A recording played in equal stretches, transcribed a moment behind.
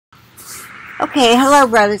Okay, hello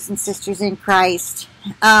brothers and sisters in Christ.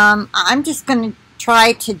 I'm just going to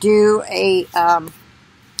try to do the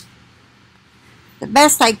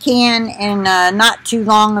best I can in not too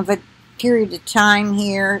long of a period of time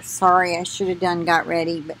here. Sorry, I should have got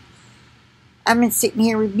ready, but I've been sitting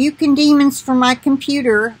here rebuking demons from my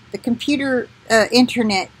computer. The computer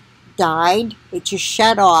internet died. It just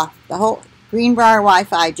shut off. The whole Greenbrier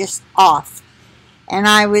Wi-Fi just off. And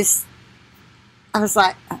I was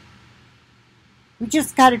like, we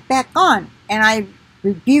just got it back on. And I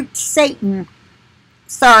rebuked Satan.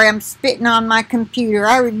 Sorry, I'm spitting on my computer.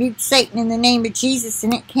 I rebuked Satan in the name of Jesus,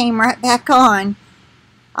 and it came right back on.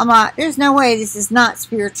 I'm like, there's no way this is not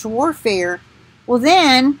spiritual warfare. Well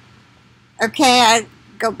then, okay, I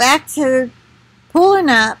go back to pulling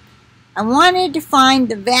up. I wanted to find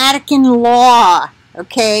the Vatican law,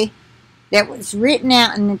 okay, that was written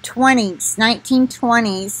out in the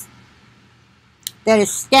 1920s, that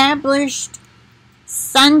established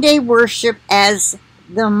Sunday worship as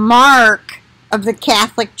the mark of the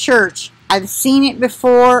Catholic Church. I've seen it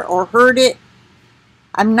before or heard it.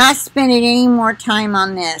 I'm not spending any more time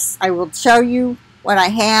on this. I will show you what I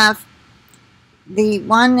have. The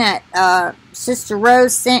one that Sister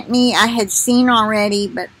Rose sent me, I had seen already,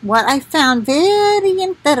 but what I found very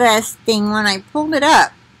interesting when I pulled it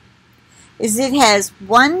up is it has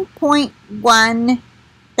 1.1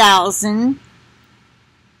 thousand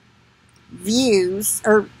views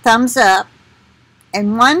or thumbs up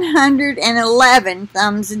and 111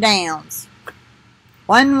 thumbs downs.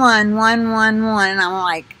 11111. I'm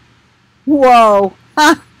like, whoa,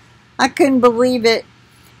 I couldn't believe it.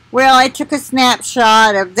 Well, I took a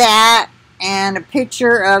snapshot of that and a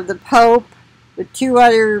picture of the Pope with two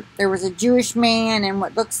other, there was a Jewish man and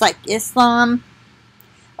what looks like Islam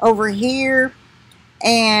over here.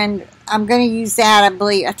 And I'm going to use that, I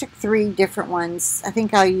believe. I took 3 different ones. I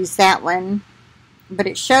think I'll use that one. But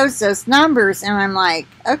it shows those numbers, and I'm like,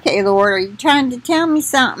 okay, Lord, are you trying to tell me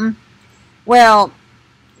something? Well,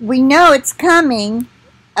 we know it's coming.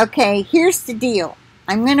 Okay, here's the deal.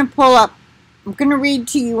 I'm going to read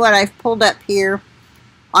to you what I've pulled up here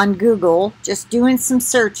on Google, just doing some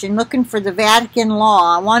searching, looking for the Vatican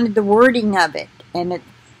law. I wanted the wording of it and a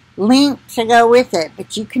link to go with it,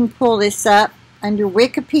 but you can pull this up under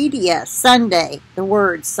Wikipedia, Sunday, the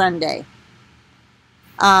word Sunday.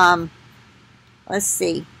 Let's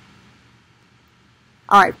see.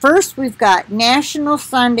 All right, first we've got National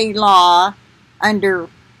Sunday Law under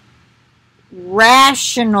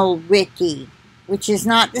Rational Wiki, which is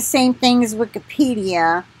not the same thing as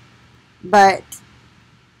Wikipedia, but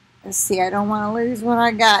let's see, I don't want to lose what I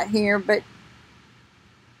got here, but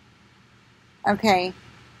okay.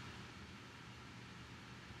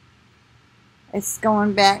 It's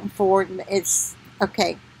going back and forth. It's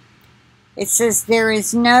okay. It says there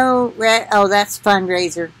is no, oh, that's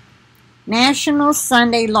fundraiser. National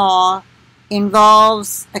Sunday Law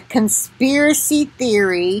involves a conspiracy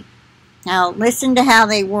theory. Now, listen to how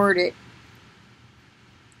they word it,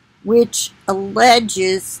 which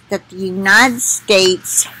alleges that the United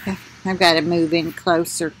States, I've got to move in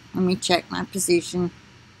closer. Let me check my position.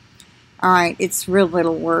 All right, it's real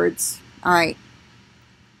little words. All right.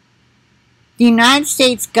 The United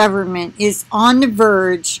States government is on the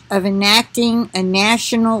verge of enacting a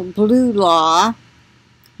national blue law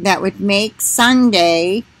that would make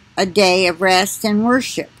Sunday a day of rest and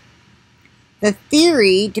worship. The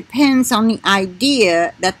theory depends on the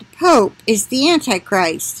idea that the Pope is the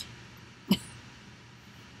Antichrist.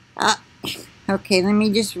 Okay, let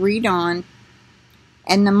me just read on.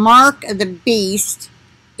 And the mark of the beast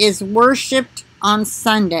is worshipped on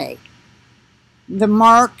Sunday. The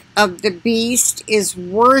mark of the beast is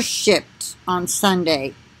worshipped on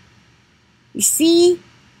Sunday. You see,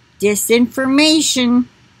 disinformation,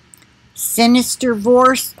 sinister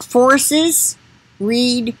forces,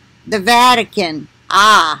 read the Vatican.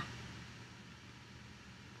 Ah,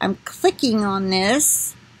 I'm clicking on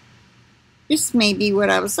this. This may be what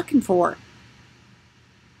I was looking for.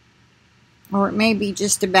 Or it may be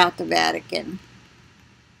just about the Vatican.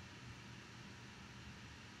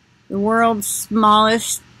 The world's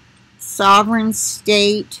smallest sovereign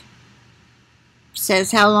state,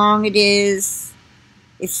 says how long it is.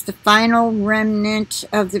 It's the final remnant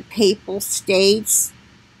of the papal states.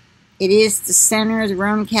 It is the center of the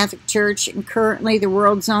Roman Catholic Church and currently the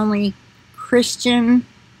world's only Christian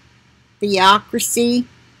theocracy.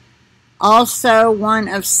 Also one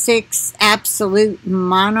of 6 absolute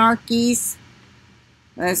monarchies.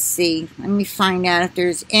 Let's see. Let me find out if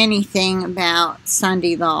there's anything about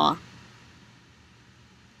Sunday law.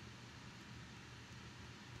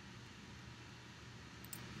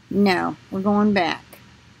 No, we're going back.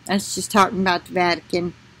 That's just talking about the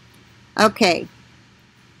Vatican. Okay.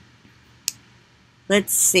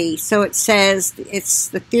 Let's see. So it says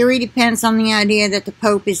the theory depends on the idea that the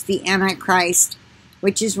Pope is the Antichrist,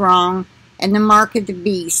 which is wrong, and the mark of the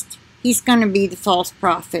beast. He's going to be the false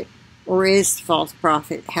prophet, or is the false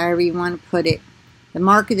prophet, however you want to put it. The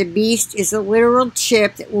mark of the beast is a literal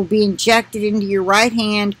chip that will be injected into your right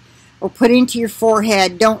hand or put into your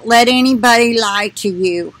forehead. Don't let anybody lie to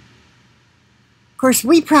you. Of course,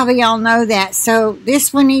 we probably all know that, so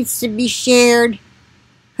this one needs to be shared.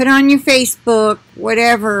 Put on your Facebook,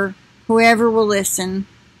 whatever, whoever will listen.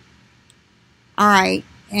 Alright,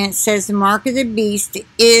 and it says the mark of the beast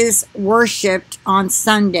is worshipped on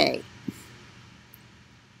Sunday.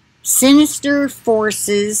 Sinister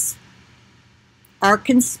forces are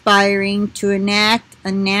conspiring to enact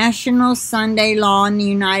a national Sunday law in the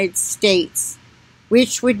United States,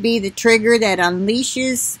 which would be the trigger that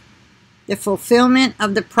unleashes the fulfillment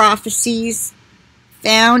of the prophecies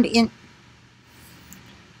found in...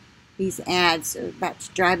 These ads are about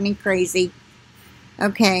to drive me crazy.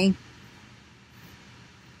 Okay.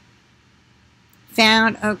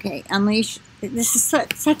 Unleash... This is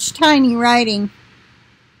such tiny writing.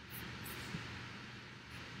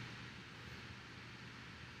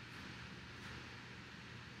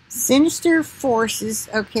 Sinister forces,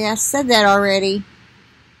 okay, I said that already,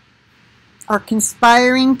 are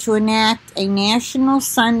conspiring to enact a national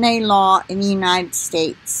Sunday law in the United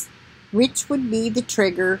States, which would be the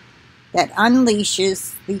trigger that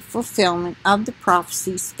unleashes the fulfillment of the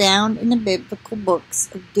prophecies found in the biblical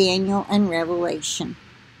books of Daniel and Revelation.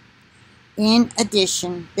 In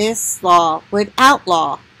addition, this law would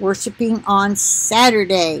outlaw worshiping on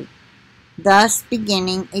Saturday, thus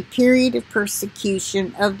beginning a period of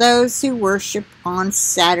persecution of those who worship on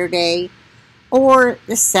Saturday or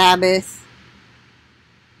the Sabbath.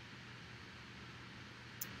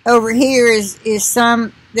 Over here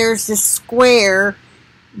there's a square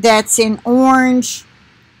that's in orange,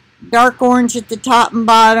 dark orange at the top and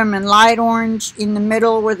bottom, and light orange in the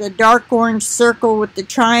middle with a dark orange circle with the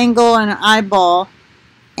triangle and an eyeball.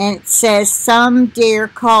 And it says, some dare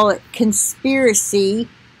call it conspiracy.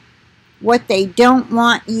 What they don't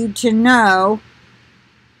want you to know.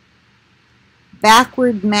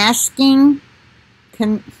 Backward masking.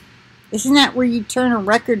 Isn't that where you turn a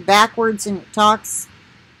record backwards and it talks?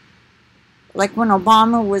 Like when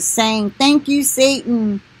Obama was saying, thank you,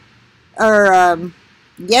 Satan. Or,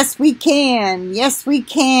 yes, we can. Yes, we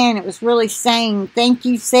can. It was really saying, thank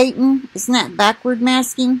you, Satan. Isn't that backward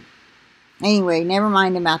masking? Anyway, never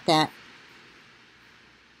mind about that.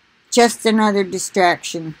 Just another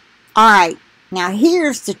distraction. Alright, now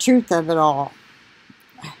here's the truth of it all.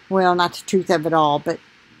 Well, not the truth of it all, but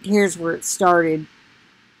here's where it started.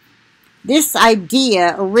 This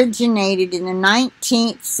idea originated in the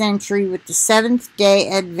 19th century with the Seventh-day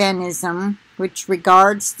Adventism, which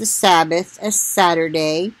regards the Sabbath as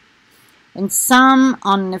Saturday, and some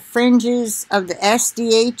on the fringes of the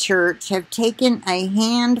SDA Church have taken a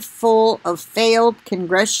handful of failed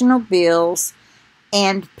congressional bills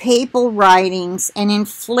and papal writings and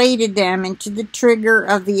inflated them into the trigger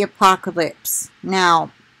of the apocalypse.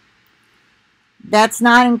 Now, that's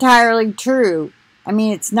not entirely true. I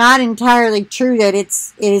mean, it's not entirely true that it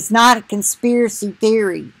is not a conspiracy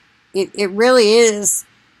theory. It really is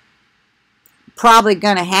probably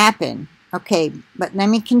going to happen. Okay, but let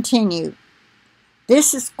me continue.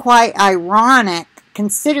 This is quite ironic,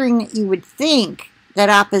 considering that you would think that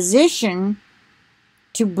opposition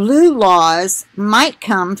to blue laws might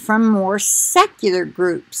come from more secular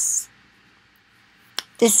groups.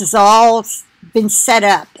 This has all been set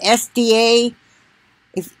up. SDA,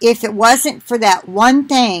 if it wasn't for that one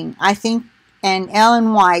thing, I think, and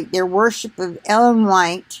Ellen White, their worship of Ellen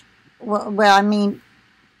White, well, I mean,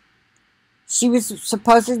 she was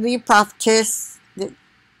supposedly a prophetess that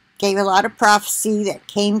gave a lot of prophecy that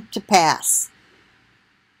came to pass.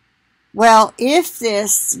 Well, if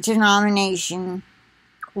this denomination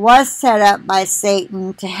was set up by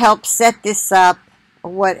Satan to help set this up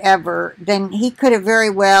or whatever, then he could have very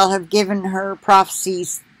well have given her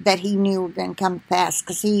prophecies that he knew were going to come to pass,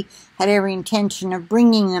 because he had every intention of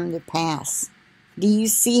bringing them to pass. Do you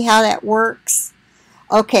see how that works?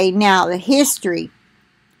 Okay, now the history.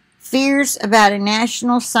 Fears about a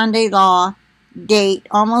national Sunday law date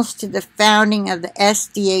almost to the founding of the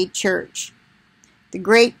SDA Church. The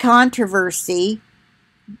great controversy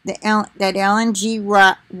that Ellen G.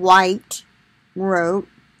 White wrote,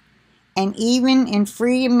 and even in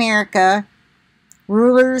free America,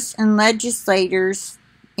 rulers and legislators,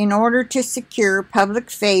 in order to secure public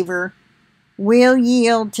favor, will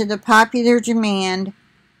yield to the popular demand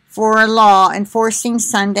for a law enforcing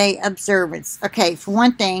Sunday observance. Okay, for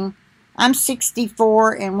one thing, I'm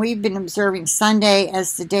 64 and we've been observing Sunday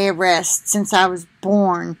as the day of rest since I was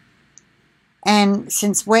born. And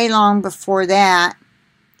since way long before that.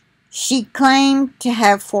 She claimed to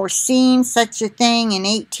have foreseen such a thing in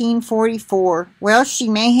 1844. Well, she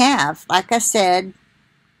may have. Like I said,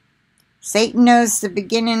 Satan knows the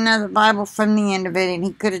beginning of the Bible from the end of it, and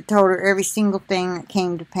he could have told her every single thing that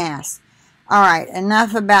came to pass. All right,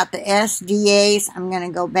 enough about the SDAs. I'm going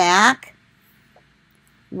to go back.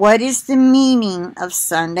 What is the meaning of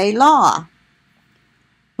Sunday law?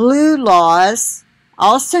 Blue laws,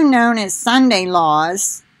 also known as Sunday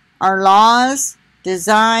laws, are laws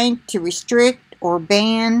designed to restrict or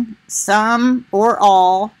ban some or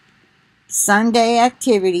all Sunday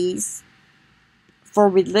activities for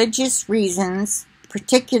religious reasons,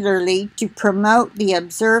 particularly to promote the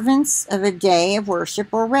observance of a day of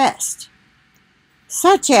worship or rest.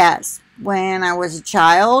 Such as when I was a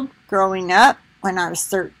child, growing up, when I was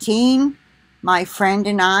 13, my friend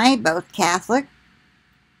and I, both Catholic,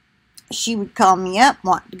 she would call me up,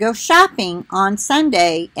 want to go shopping on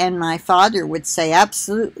Sunday, and my father would say,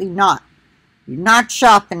 absolutely not. You're not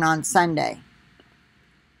shopping on Sunday.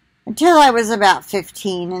 Until I was about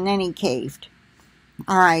 15, and then he caved.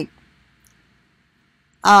 All right.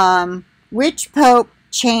 Which pope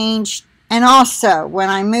changed? And also, when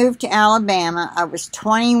I moved to Alabama, I was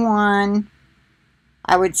 21,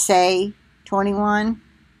 I would say 21,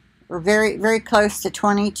 or very, very close to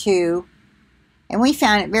 22. And we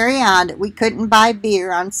found it very odd that we couldn't buy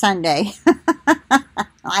beer on Sunday.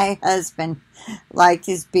 My husband liked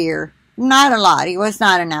his beer. Not a lot. He was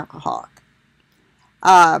not an alcoholic.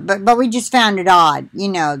 But we just found it odd. You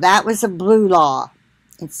know, that was a blue law.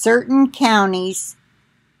 In certain counties,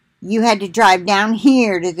 you had to drive down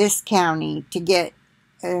here to this county to get,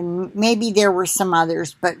 maybe there were some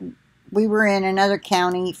others, but we were in another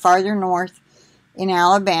county farther north in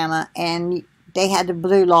Alabama, and they had the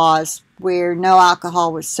blue laws where no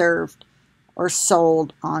alcohol was served or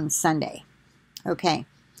sold on Sunday. Okay,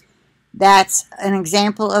 that's an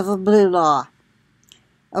example of a blue law.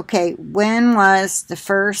 Okay, when was the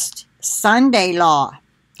first Sunday law?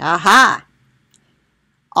 Aha!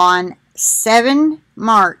 On 7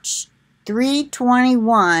 March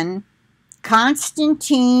 321,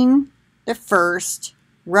 Constantine I,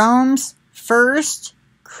 Rome's first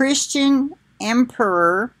Christian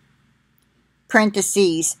emperor,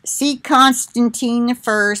 parentheses, see Constantine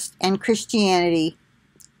I and Christianity,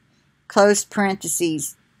 close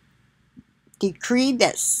parentheses, decreed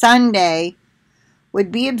that Sunday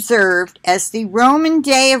would be observed as the Roman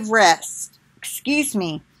day of rest,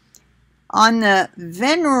 on the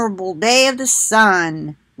venerable day of the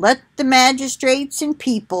sun. Let the magistrates and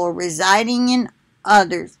people residing in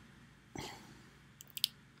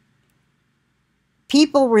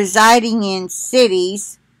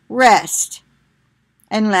cities rest,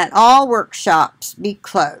 and let all workshops be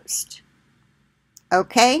closed.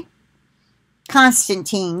 Okay?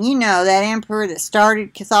 Constantine, you know, that emperor that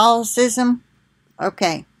started Catholicism?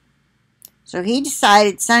 Okay. So he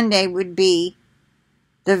decided Sunday would be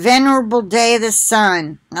the venerable day of the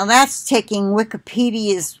sun. Now that's taking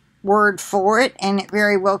Wikipedia's word for it, and it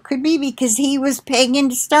very well could be, because he was pagan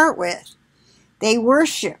to start with. They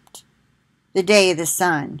worshipped the day of the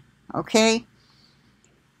sun. Okay?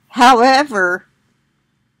 However,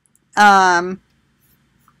 let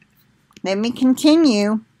me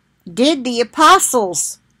continue. Did the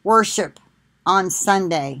apostles worship on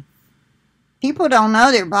Sunday? People don't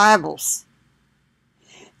know their Bibles.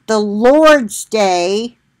 The Lord's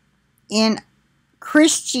Day in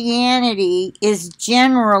Christianity is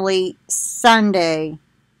generally Sunday,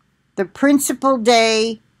 the principal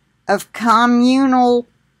day of communal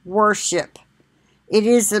worship. It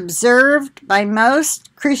is observed by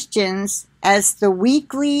most Christians as the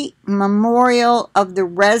weekly memorial of the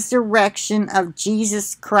resurrection of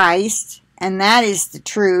Jesus Christ, and that is the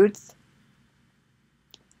truth,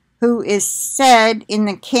 who is said in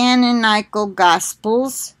the canonical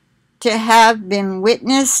Gospels to have been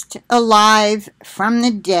witnessed alive from the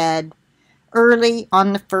dead early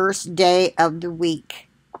on the first day of the week.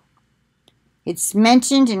 It's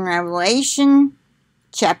mentioned in Revelation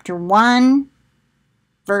chapter 1,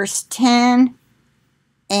 verse 10,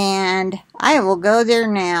 and I will go there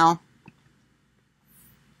now.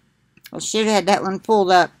 I should have had that one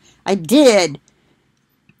pulled up. I did.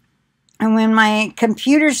 And when my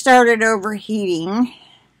computer started overheating,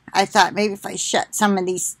 I thought maybe if I shut some of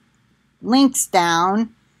these links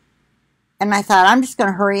down, and I thought I'm just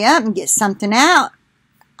going to hurry up and get something out.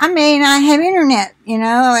 I may not have internet,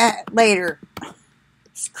 later.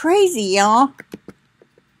 It's crazy, y'all.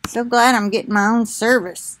 So glad I'm getting my own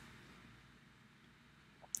service.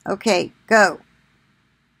 Okay, go.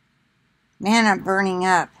 Man, I'm burning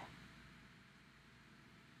up.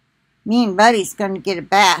 Me and Buddy's going to get a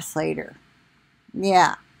bath later.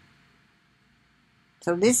 Yeah.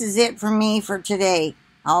 So this is it for me for today.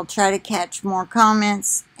 I'll try to catch more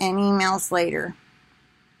comments and emails later.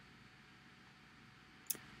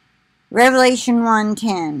 Revelation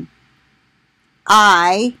 1:10.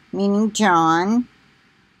 I, meaning John,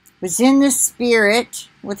 was in the Spirit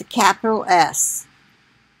with a capital S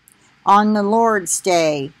on the Lord's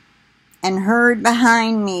day, and heard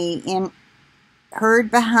behind me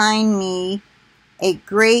a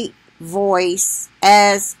great voice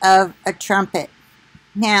as of a trumpet.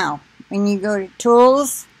 Now, when you go to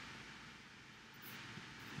Tools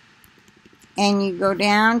and you go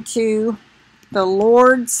down to the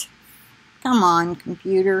Lord's, come on,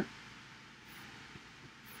 computer.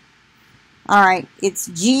 Alright, it's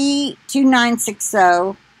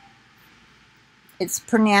G2960. It's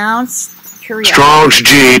pronounced Kuriakos. Strong's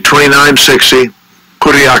G2960.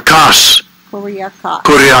 Kuriakos. Kuriakos.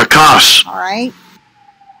 Kuriakos. Alright.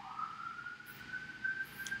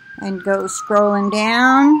 And go scrolling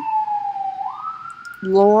down.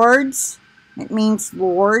 Lords. It means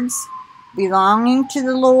lords. Belonging to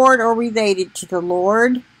the Lord or related to the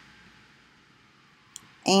Lord.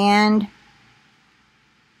 And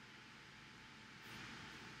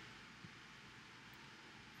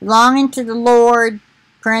belonging to the Lord,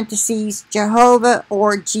 parentheses, Jehovah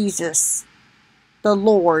or Jesus, the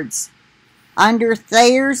Lord's. Under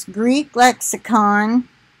Thayer's Greek lexicon,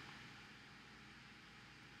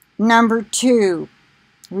 number 2,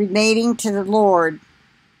 relating to the Lord.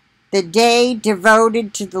 The day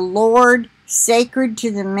devoted to the Lord, sacred to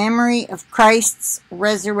the memory of Christ's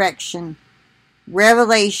resurrection.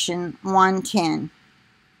 Revelation 1:10.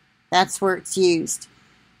 That's where it's used.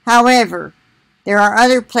 However, there are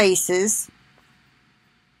other places.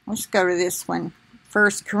 Let's go to this one.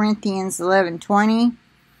 1 Corinthians 11:20.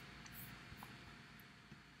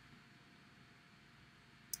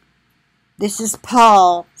 This is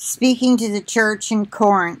Paul speaking to the church in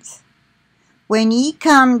Corinth. When ye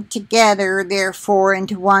come together, therefore,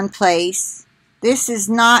 into one place, this is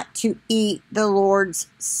not to eat the Lord's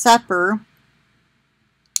Supper.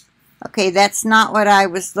 Okay, that's not what I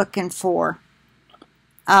was looking for.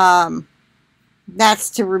 That's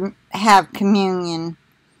to have communion.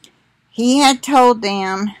 He had told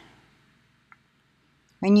them,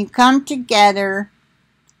 when you come together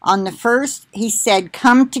on the first, he said,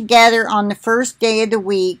 come together on the first day of the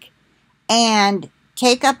week and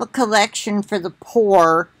take up a collection for the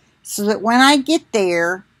poor, so that when I get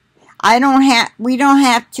there, we don't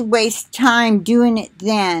have to waste time doing it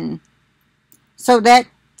then. So that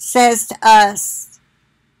says to us,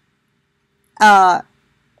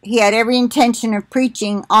 he had every intention of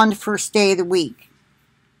preaching on the first day of the week.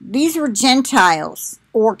 These were Gentiles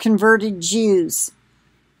or converted Jews.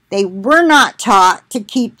 They were not taught to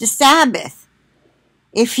keep the Sabbath.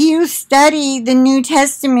 If you study the New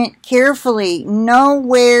Testament carefully,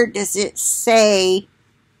 nowhere does it say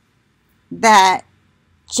that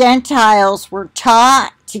Gentiles were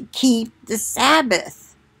taught to keep the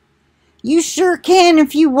Sabbath. You sure can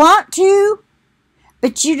if you want to,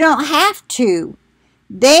 but you don't have to.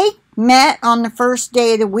 They met on the first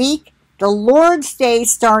day of the week. The Lord's Day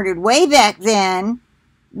started way back then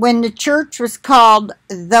when the church was called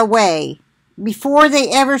The Way, before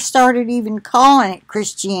they ever started even calling it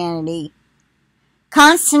Christianity.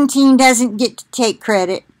 Constantine doesn't get to take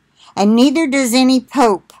credit, and neither does any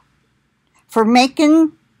pope, for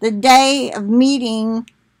making the day of meeting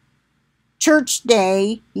church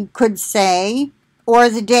day, you could say, or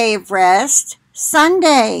the day of rest,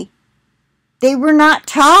 Sunday. They were not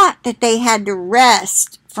taught that they had to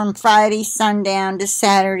rest from Friday sundown to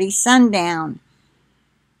Saturday sundown.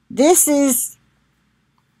 This is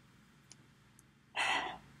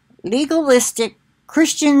legalistic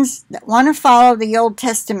Christians that want to follow the Old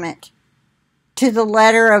Testament to the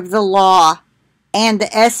letter of the law and the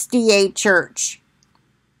SDA church.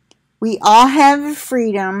 We all have the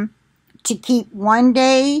freedom to keep one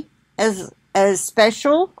day as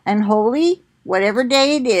special and holy, whatever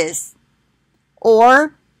day it is,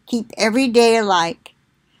 or keep every day alike.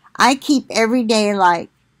 I keep every day alike.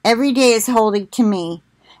 Every day is holy to me.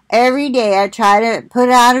 Every day I try to put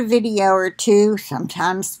out a video or 2,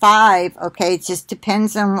 sometimes 5. Okay, it just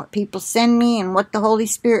depends on what people send me and what the Holy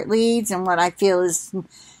Spirit leads and what I feel is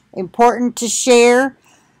important to share.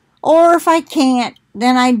 Or if I can't,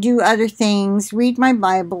 then I do other things, read my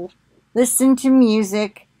Bible, listen to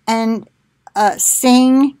music, and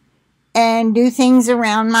sing and do things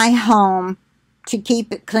around my home to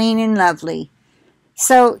keep it clean and lovely.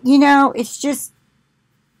 So, you know, it's just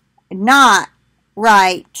not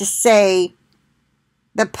right to say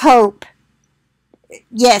the Pope,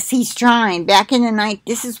 yes, he's trying. Back in the night,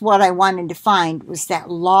 this is what I wanted to find, was that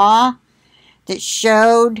law that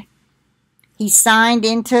showed he signed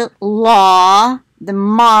into law the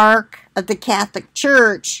mark of the Catholic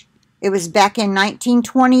Church. It was back in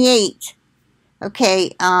 1928.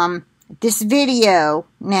 Okay, this video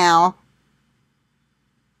now.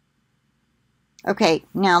 Okay,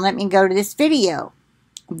 now let me go to this video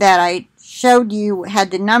that I showed you, had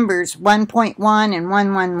the numbers 1.1 and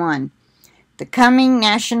 111. The coming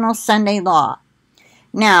national Sunday law.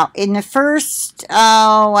 Now, in the first,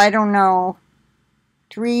 I don't know,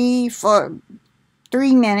 3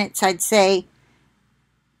 minutes, I'd say.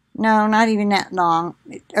 No, not even that long.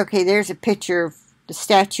 Okay, there's a picture of the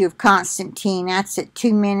statue of Constantine. That's at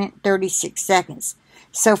 2 minutes, 36 seconds.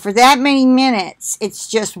 So for that many minutes, it's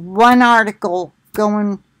just one article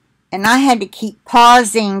going, and I had to keep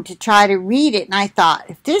pausing to try to read it. And I thought,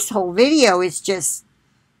 if this whole video is just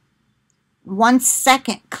 1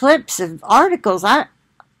 second clips of articles,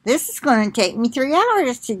 this is going to take me 3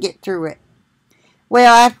 hours to get through it.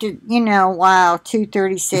 Well, after, you know, wow,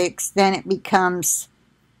 2:36, then it becomes,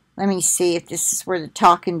 let me see if this is where the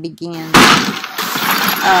talking begins.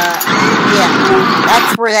 Yeah,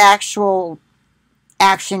 that's where the actual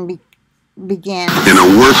action begins. In a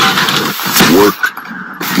work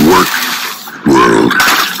world,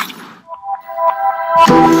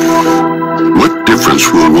 what difference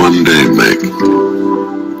will one day make?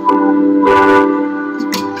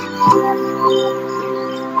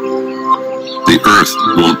 The earth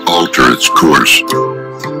won't alter its course.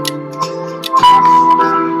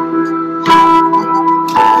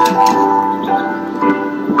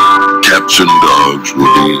 Cats and dogs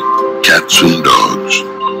will be cats and dogs.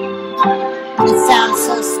 It sounds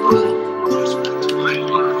so sweet.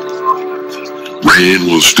 Rain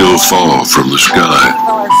will still fall from the sky.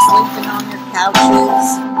 People are sleeping on their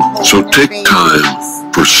couches. So take time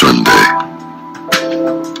for Sunday.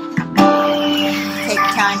 Take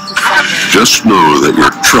time for Sunday. Just know that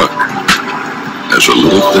your truck has a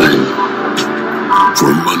little thing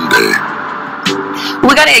for Monday.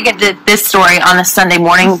 We got to get to this story on a Sunday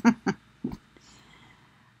morning.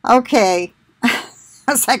 Okay.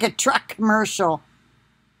 That's like a truck commercial.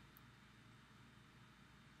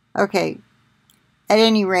 Okay. At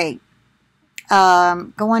any rate,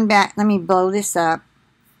 going back, let me blow this up.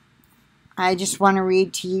 I just want to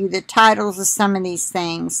read to you the titles of some of these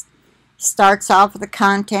things. Starts off with a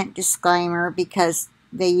content disclaimer because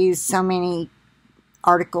they use so many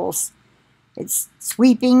articles. It's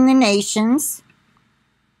sweeping the nations.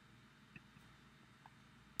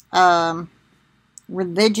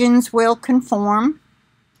 Religions will conform.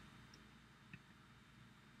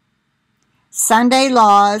 Sunday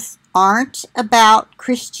laws aren't about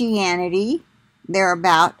Christianity. They're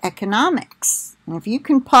about economics. And if you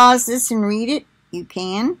can pause this and read it, you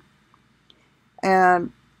can.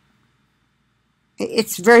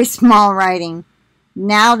 It's very small writing.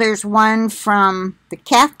 Now there's one from the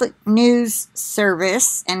Catholic News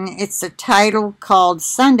Service, and it's a title called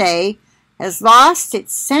Sunday has lost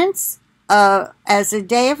its sense as a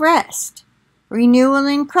day of rest. Renewal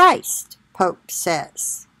in Christ, Pope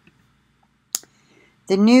says.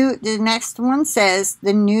 The next one says,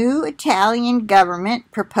 the new Italian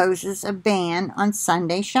government proposes a ban on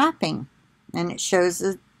Sunday shopping. And it shows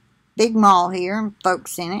a big mall here and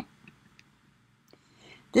folks in it.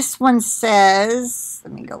 This one says,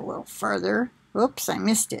 let me go a little further. Whoops, I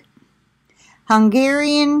missed it.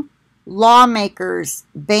 Hungarian lawmakers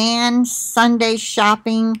ban Sunday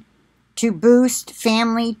shopping to boost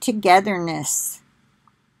family togetherness.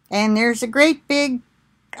 And there's a great big,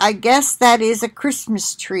 I guess that is a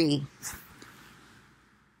Christmas tree.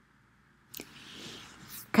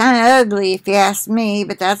 Kind of ugly if you ask me,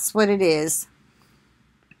 but that's what it is.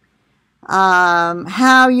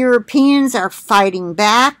 How Europeans are fighting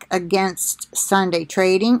back against Sunday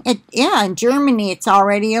trading. Yeah, in Germany it's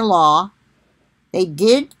already a law. They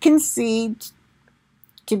did concede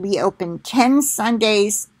to be open 10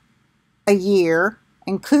 Sundays a year,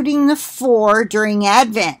 including the 4 during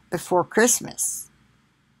Advent before Christmas.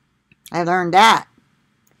 I learned that.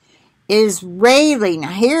 Israeli,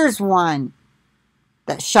 now here's one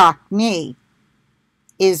that shocked me.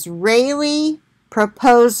 Israeli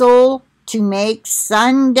proposal to make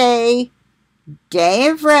Sunday day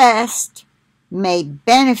of rest may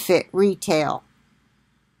benefit retail.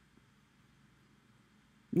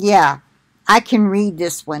 Yeah, I can read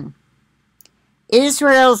this one.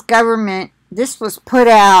 Israel's government, this was put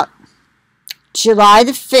out July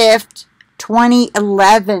the 5th,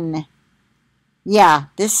 2011. Yeah,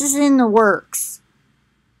 this is in the works.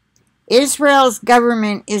 Israel's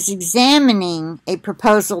government is examining a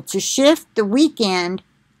proposal to shift the weekend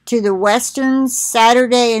to the Western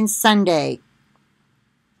Saturday and Sunday,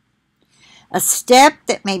 a step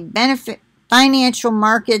that may benefit financial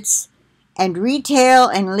markets and retail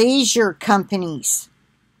and leisure companies.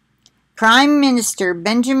 Prime Minister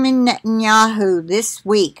Benjamin Netanyahu this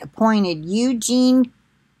week appointed Eugene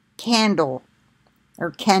Kandel,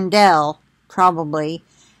 probably,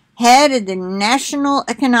 head of the National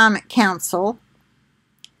Economic Council,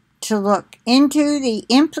 to look into the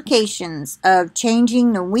implications of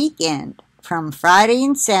changing the weekend from Friday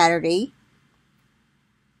and Saturday.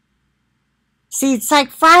 See, it's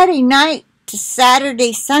like Friday night to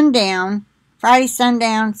Saturday sundown, Friday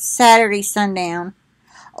sundown, Saturday sundown.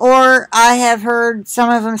 Or I have heard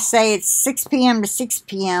some of them say it's 6 p.m. to 6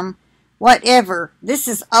 p.m., whatever. This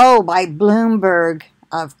is, by Bloomberg,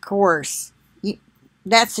 of course.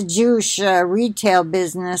 That's a Jewish retail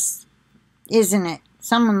business, isn't it?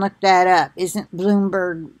 Someone looked that up. Isn't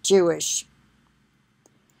Bloomberg Jewish?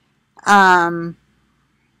 All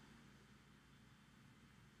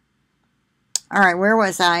right, where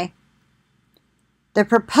was I? The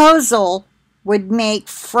proposal would make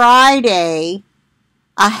Friday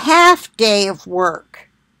a half day of work.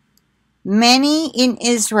 Many in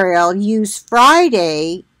Israel use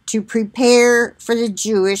Friday to prepare for the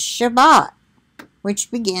Jewish Shabbat,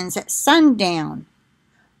 which begins at sundown.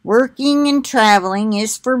 Working and traveling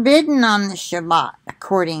is forbidden on the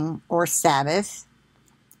Shabbat, or Sabbath,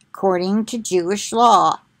 according to Jewish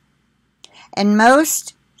law. And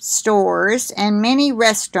most stores and many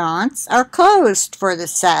restaurants are closed for the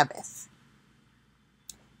Sabbath.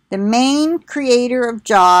 The main creator of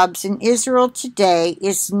jobs in Israel today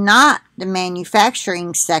is not the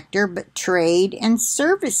manufacturing sector, but trade and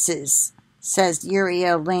services, says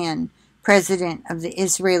Uriel Lin, president of the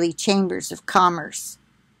Israeli Chambers of Commerce.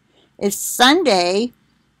 If Sunday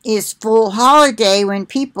is full holiday when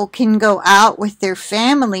people can go out with their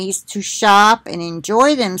families to shop and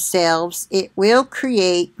enjoy themselves, it will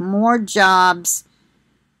create more jobs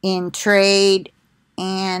in trade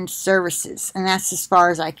and services. And that's as far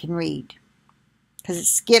as I can read, because it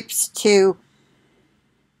skips to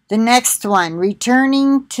the next one.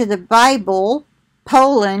 Returning to the Bible,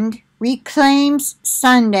 Poland reclaims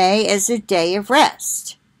Sunday as a day of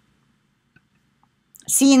rest.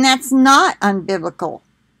 See, and that's not unbiblical,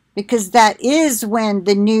 because that is when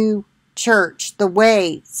the new church, the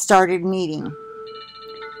Way, started meeting.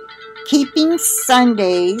 Keeping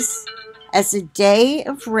Sundays as a day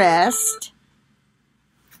of rest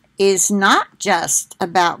is not just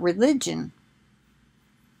about religion.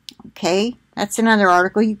 Okay, that's another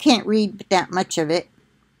article. You can't read that much of it.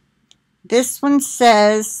 This one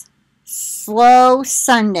says, Slow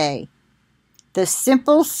Sunday. The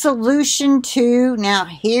simple solution to, now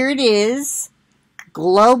here it is,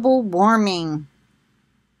 global warming.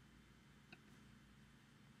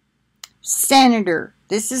 Senator.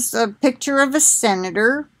 This is a picture of a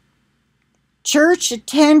senator. Church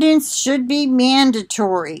attendance should be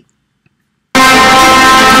mandatory.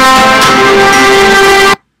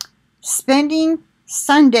 Spending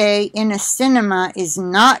Sunday in a cinema is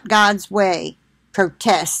not God's way.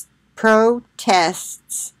 Protests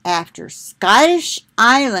after Scottish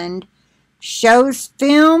Island shows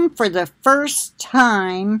film for the first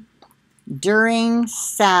time during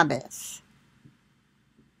Sabbath.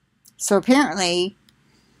 So apparently,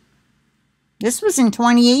 this was in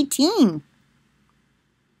 2018.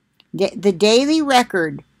 The Daily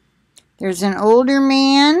Record. There's an older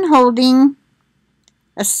man holding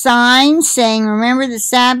a sign saying, remember the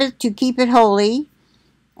Sabbath to keep it holy.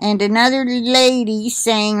 And another lady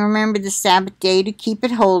saying, remember the Sabbath day to keep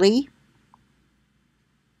it holy.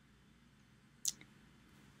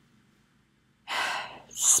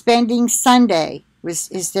 Spending Sunday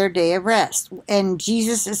is their day of rest. And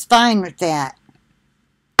Jesus is fine with that.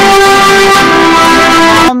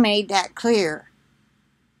 Paul made that clear.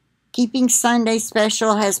 Keeping Sunday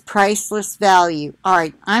special has priceless value. All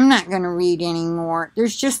right, I'm not going to read any more.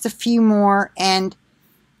 There's just a few more, and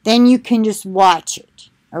then you can just watch it.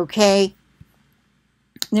 Okay?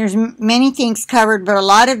 There's many things covered, but a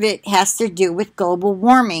lot of it has to do with global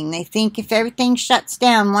warming. They think if everything shuts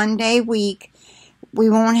down one day a week, we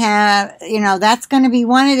won't have, that's going to be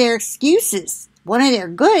one of their excuses. One of their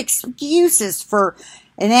good excuses for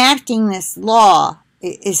enacting this law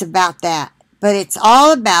is about that. But it's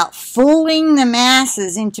all about fooling the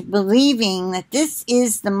masses into believing that this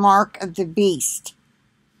is the mark of the beast.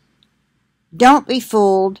 Don't be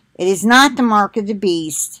fooled. It is not the mark of the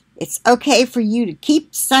beast. It's okay for you to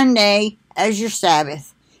keep Sunday as your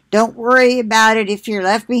Sabbath. Don't worry about it if you're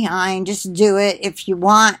left behind. Just do it if you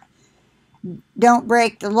want. Don't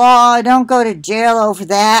break the law. Don't go to jail over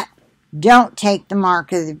that. Don't take the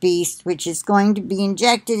mark of the beast, which is going to be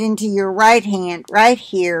injected into your right hand, right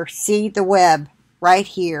here. See the web, right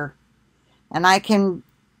here. And I've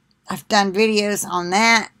done videos on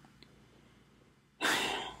that.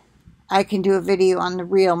 I can do a video on the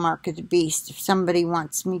real mark of the beast if somebody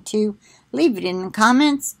wants me to. Leave it in the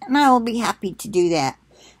comments, and I will be happy to do that.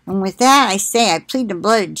 And with that, I say I plead the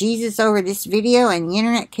blood of Jesus over this video and the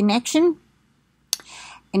internet connection,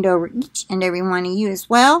 and over each and every one of you as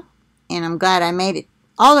well. And I'm glad I made it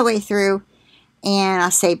all the way through. And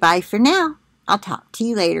I'll say bye for now. I'll talk to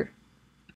you later.